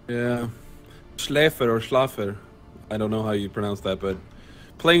 Yeah. Schläfer or Schlafer. I don't know how you pronounce that, but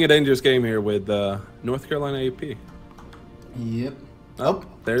playing a dangerous game here with North Carolina AP. Yep. Oh,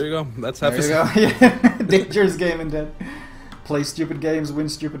 there you go. That's half. There you go. Yeah. Dangerous game indeed. Play stupid games, win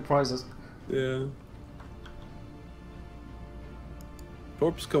stupid prizes. Yeah.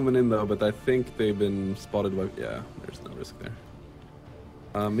 Torps coming in though, but I think they've been spotted by... Yeah, there's no risk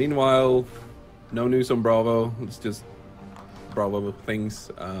there. Meanwhile, No news on Bravo. It's just Bravo things.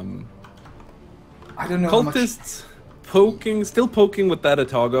 I don't know. Cultists still poking with that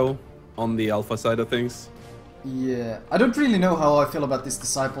Atago on the alpha side of things. Yeah, I don't really know how I feel about these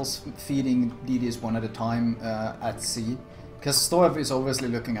disciples feeding DDs one at a time at sea. Because Stoev is obviously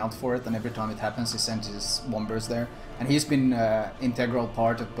looking out for it, and every time it happens he sends his bombers there. And he's been integral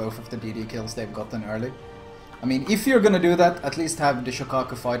part of both of the DD kills they've gotten early. I mean, if you're gonna do that, at least have the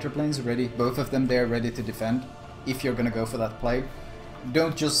Shokaku fighter planes ready, both of them there ready to defend, if you're gonna go for that play.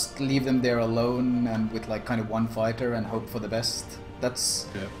 Don't just leave them there alone and with like kind of one fighter and hope for the best.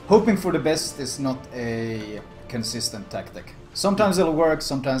 Hoping for the best is not a consistent tactic. Sometimes it'll work,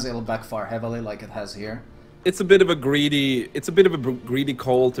 sometimes it'll backfire heavily like it has here. It's a bit of a greedy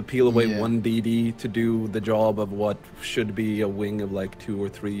call to peel away one DD to do the job of what should be a wing of like 2 or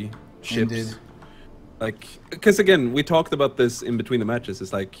 3 ships. Indeed. Like, because again, we talked about this in between the matches.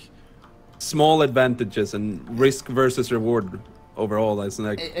 It's like small advantages and risk versus reward overall. It's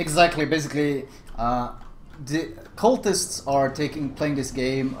like exactly. Basically, the cultists are playing this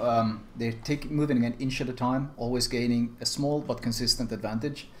game. They're moving an inch at a time, always gaining a small but consistent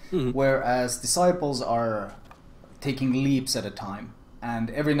advantage. Whereas disciples are taking leaps at a time, and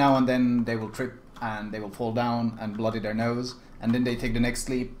every now and then they will trip and they will fall down and bloody their nose, and then they take the next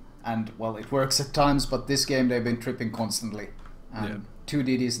leap, and well, it works at times, but this game they've been tripping constantly. And 2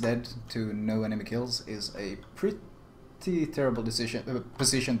 DDs dead to no enemy kills is a pretty terrible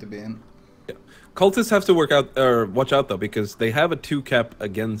position to be in. Yeah. Cultists have to watch out though, because they have a 2 cap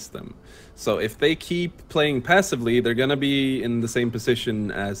against them. So if they keep playing passively, they're gonna be in the same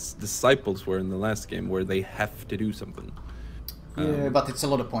position as Disciples were in the last game, where they have to do something. Yeah, but it's a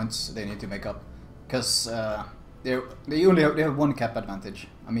lot of points they need to make up, because they have 1 cap advantage.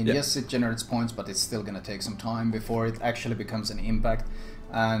 I mean, yes, it generates points, but it's still gonna take some time before it actually becomes an impact,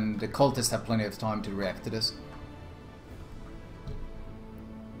 and the cultists have plenty of time to react to this.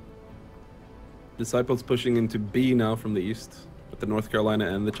 Disciples pushing into B now from the east, with the North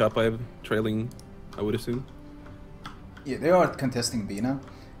Carolina and the Chapayev trailing, I would assume. Yeah, they are contesting B now,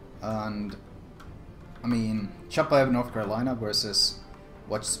 and I mean, Chapayev, North Carolina versus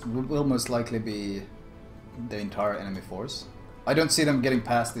what will most likely be the entire enemy force. I don't see them getting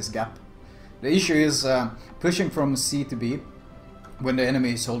past this gap. The issue is pushing from C to B when the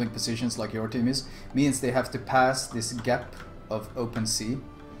enemy is holding positions like your team is, means they have to pass this gap of open C,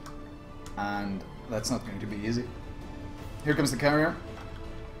 and that's not going to be easy. Here comes the carrier.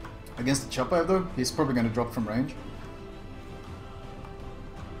 Against the Chapayev though, he's probably going to drop from range.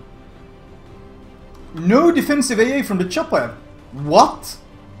 No defensive AA from the Chapayev. What?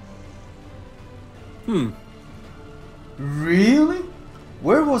 Really?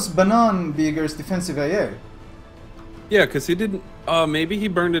 Where was Banan Bigger's defensive AA? Yeah, because he didn't... maybe he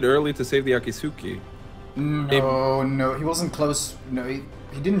burned it early to save the Akisuki. No, he wasn't close. No, he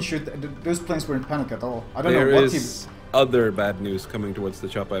didn't shoot. Those planes weren't panic at all. I don't know what There is other bad news coming towards the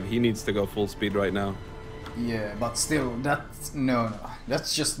Chapayev. He needs to go full speed right now. Yeah, but still, no.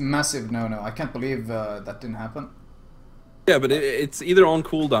 That's just massive no. I can't believe that didn't happen. Yeah, but it's either on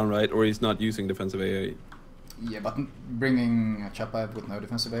cooldown, right, or he's not using defensive AA. Yeah, but bringing a Chapayev with no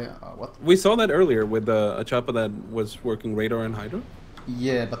defensive AA, what? We saw that earlier with a Chapa that was working radar and Hydra.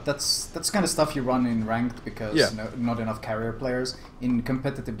 Yeah, but that's kind of stuff you run in ranked because not enough carrier players. In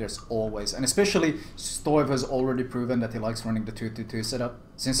competitive, there's always, and especially Stoev has already proven that he likes running the 2-2-2 setup,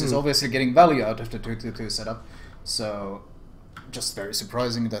 since he's obviously getting value out of the 2-2-2 setup. So, just very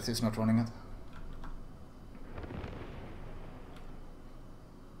surprising that he's not running it.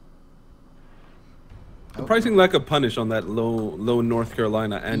 Surprising lack of punish on that low North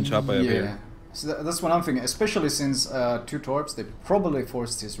Carolina and Chapayev here. So that's what I'm thinking, especially since 2 torps, they probably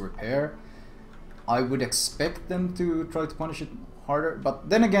forced his repair. I would expect them to try to punish it harder, but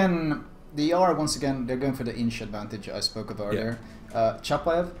then again, the ER, once again, they're going for the inch advantage I spoke of earlier.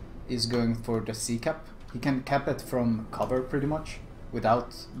 Chapayev is going for the C cap. He can cap it from cover pretty much,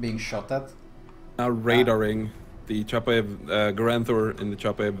 without being shot at. Now radaring, the Chapayev, Garanthor in the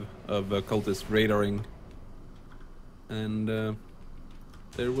Chapayev of Cultist radaring, and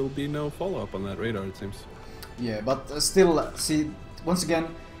there will be no follow-up on that radar, it seems. Yeah, but still, see, once again,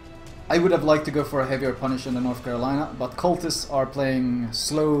 I would have liked to go for a heavier punish in the North Carolina, but cultists are playing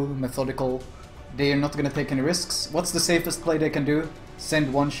slow, methodical. They are not going to take any risks. What's the safest play they can do?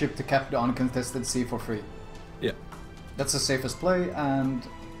 Send 1 ship to cap the uncontested sea for free. Yeah. That's the safest play, and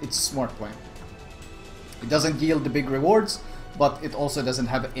it's smart play. It doesn't yield the big rewards, but it also doesn't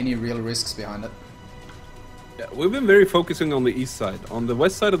have any real risks behind it. Yeah, we've been very focusing on the east side. On the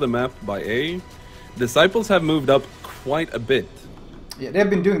west side of the map by A, Disciples have moved up quite a bit. Yeah, they've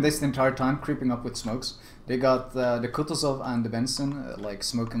been doing this the entire time, creeping up with smokes. They got the Kutuzov and the Benson like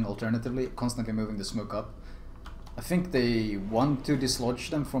smoking alternatively, constantly moving the smoke up. I think they want to dislodge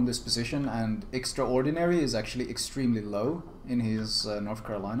them from this position, and Extraordinary is actually extremely low in his North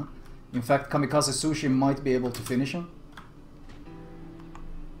Carolina. In fact, Kamikaze Sushi might be able to finish him.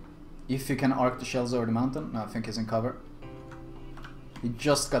 If he can arc the shells over the mountain. No, I think he's in cover. He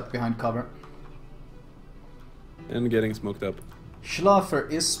just got behind cover. And getting smoked up.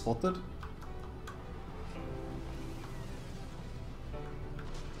 Schlafer is spotted.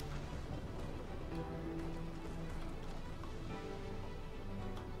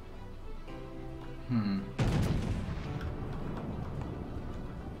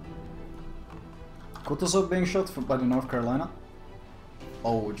 Kutuzov being shot by the North Carolina.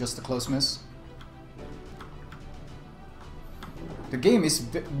 Oh, just a close miss. The game is...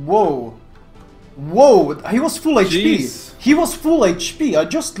 Whoa! Whoa! He was full Jeez. HP! He was full HP! I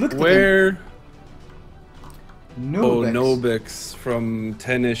just looked at him. Where? Nobex. Oh, Nobex from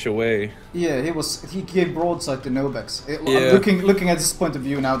 10-ish away. Yeah, he gave broadside to Nobex. Yeah. Looking at this point of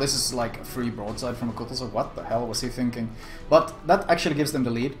view now, this is like a free broadside from a Kutuzov. What the hell was he thinking? But that actually gives them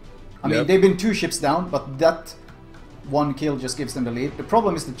the lead. I mean, they've been 2 ships down, but that 1 kill just gives them the lead. The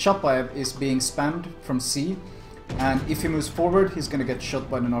problem is that Chapaev is being spammed from C, and if he moves forward, he's gonna get shot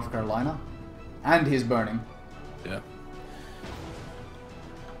by the North Carolina. And he's burning. Yeah.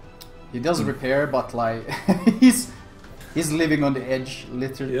 He does repair, but like he's living on the edge,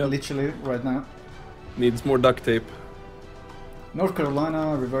 literally right now. Needs more duct tape. North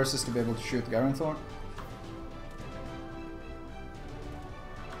Carolina reverses to be able to shoot Garanthor.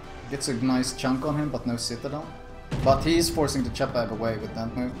 Gets a nice chunk on him, but no Citadel. But he's forcing the Chapaev away with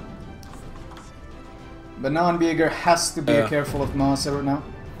that move. But now Bieger has to be careful of Maasero now.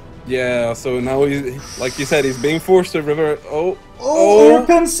 Yeah, so now he's, like you said, he's being forced to revert.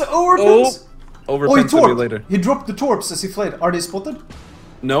 Overpins! Overpins! Overpins will be later. He dropped the torps as he fled. Are they spotted?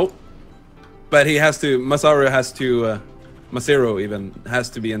 No. But he has to, Maasero even has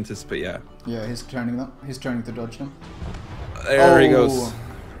to be anticipate, yeah. Yeah, he's turning them. He's turning to dodge them. There he goes.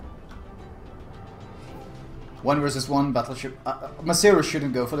 1 versus 1 battleship. Maasero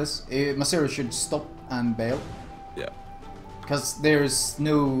shouldn't go for this. Maasero should stop and bail. Yeah. Because there's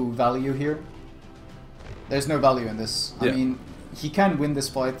no value here. There's no value in this. I mean, he can win this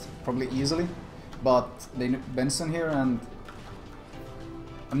fight probably easily, but they Benson here and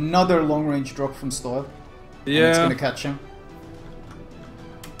another long-range drop from Stoev. Yeah. And it's gonna catch him.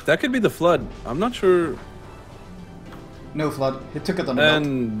 That could be the flood. I'm not sure. No flood. He took it on the belt.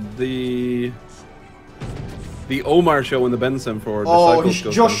 And the Omar show in the Benson for the Oh, he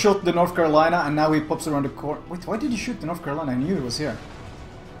just shot the North Carolina and now he pops around the corner. Wait, why did he shoot the North Carolina? I knew he was here.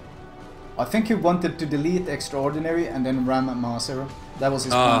 I think he wanted to delete Extraordinary and then ram at Maasero. That was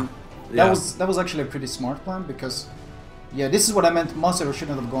his plan. That was actually a pretty smart plan because, yeah, this is what I meant. Maasero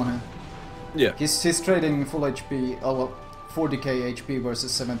shouldn't have gone here. Yeah. He's trading full HP. Oh well, 40k HP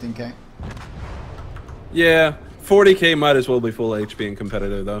versus 17k. Yeah, 40k might as well be full HP in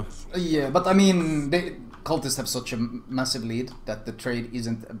competitive though. Yeah, but I mean, cultists have such a massive lead that the trade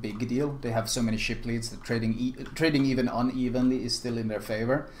isn't a big deal. They have so many ship leads that trading even unevenly is still in their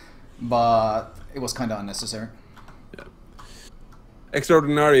favor. But it was kind of unnecessary. Yeah.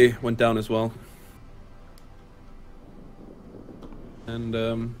 Extraordinary went down as well.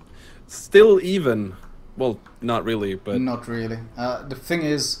 And still even. Well, not really, but... Not really. The thing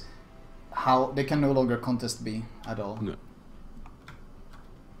is, how they can no longer contest B at all. No.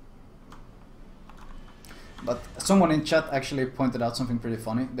 But someone in chat actually pointed out something pretty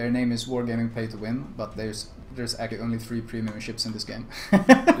funny. Their name is Wargaming Pay to Win, but there's actually only 3 premium ships in this game.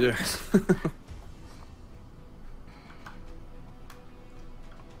 Yeah.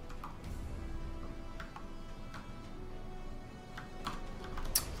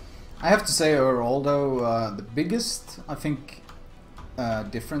 I have to say overall though, the biggest, I think,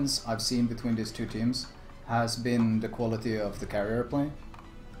 difference I've seen between these two teams has been the quality of the carrier play.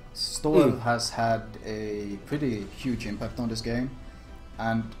 Stoev has had a pretty huge impact on this game,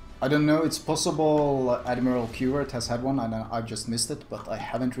 and I don't know, it's possible Admiral Kuwert has had one and I've just missed it, but I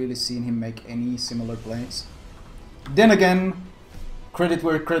haven't really seen him make any similar plays. Then again, credit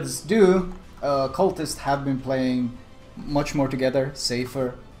where credit's due, cultists have been playing much more together,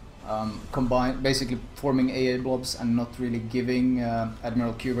 safer, combined, basically forming AA blobs and not really giving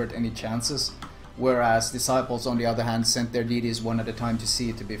Admiral Kuwert any chances. Whereas Disciples, on the other hand, sent their DDs one at a time to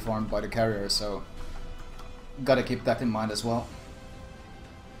C to be farmed by the carrier, so gotta keep that in mind as well.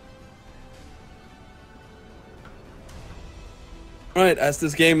 Right, as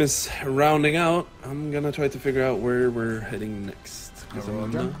this game is rounding out, I'm gonna try to figure out where we're heading next.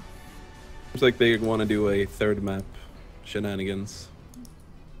 Seems like they want to do a third map, shenanigans.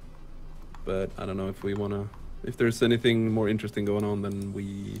 But I don't know if we wanna. If there's anything more interesting going on, then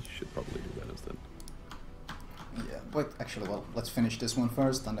we should probably do that instead. Yeah, but actually, well, let's finish this one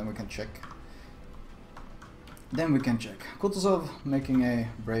first, and then we can check. Kutuzov making a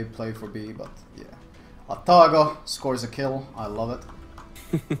brave play for B, but yeah. Atago scores a kill. I love it.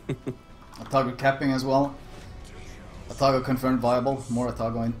 Atago capping as well. Atago confirmed viable. More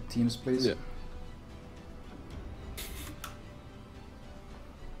Atago in teams, please. Yeah.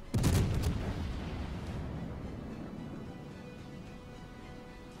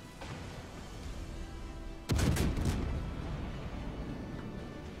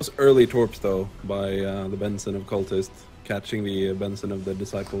 Early torps though by the Benson of Cultist catching the Benson of the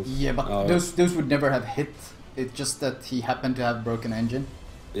Disciples. Yeah, but those would never have hit. It's just that he happened to have broken engine.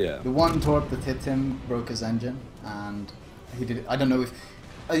 Yeah. The one torp that hit him broke his engine, and he did. I don't know if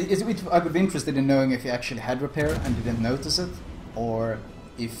I would be interested in knowing if he actually had repair and didn't notice it, or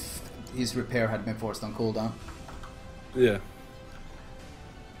if his repair had been forced on cooldown. Yeah.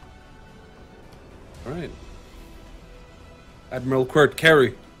 All right. Admiral Quirt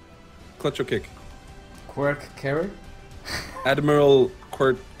carry. Clutch or kick? Quirk carry? Admiral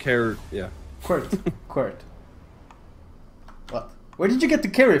Quirt carry. Yeah. Quirt. Quirt. What? Where did you get the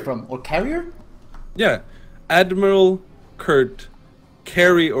carry from? Or carrier? Yeah. Admiral Kurt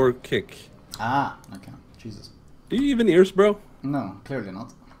carry or kick. Ah, okay. Jesus. Do you even ears, bro? No, clearly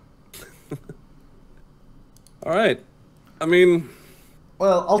not. Alright. I mean...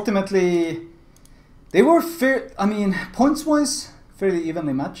 Well, ultimately... They were fair... I mean, points-wise, fairly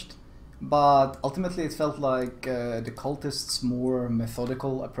evenly matched. But ultimately it felt like the Cultists' more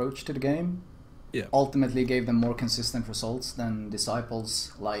methodical approach to the game ultimately gave them more consistent results than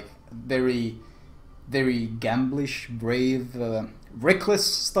Disciples' like very gamblish, brave, reckless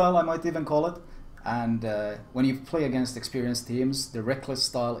style, I might even call it. And when you play against experienced teams, the reckless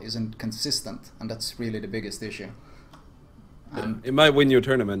style isn't consistent, and that's really the biggest issue. And it might win you a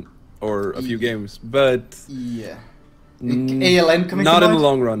tournament or a few games, but yeah, ALN coming not to in mind? the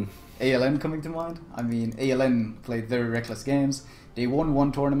long run. ALN coming to mind. I mean, ALN played very reckless games. They won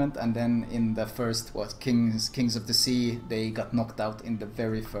one tournament, and then in the first Kings of the Sea, they got knocked out in the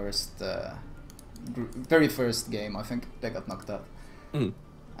very first game. I think they got knocked out, and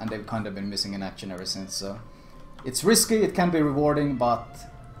they've kind of been missing in action ever since. So it's risky. It can be rewarding, but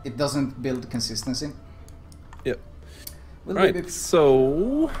it doesn't build consistency. Yep. Right.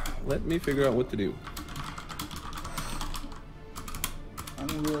 So let me figure out what to do.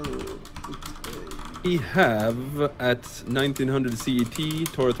 We have at 1900 CET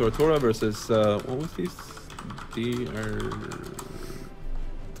Tora versus what was this?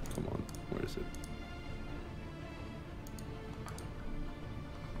 Come on, where is it?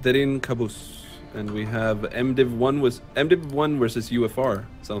 Derin Kabus, and we have MDiv1 versus UFR.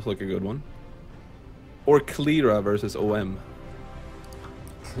 Sounds like a good one. Or Klira versus OM.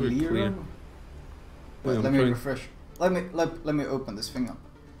 Klira? Wait, let me refresh. Let me open this thing up.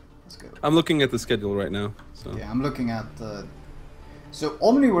 Let's go. I'm looking at the schedule right now. So yeah, I'm looking at so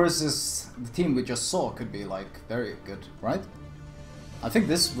Omni versus the team we just saw could be like very good, right? I think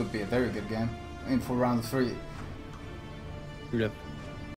this would be a very good game. I mean, for round 3. Yep.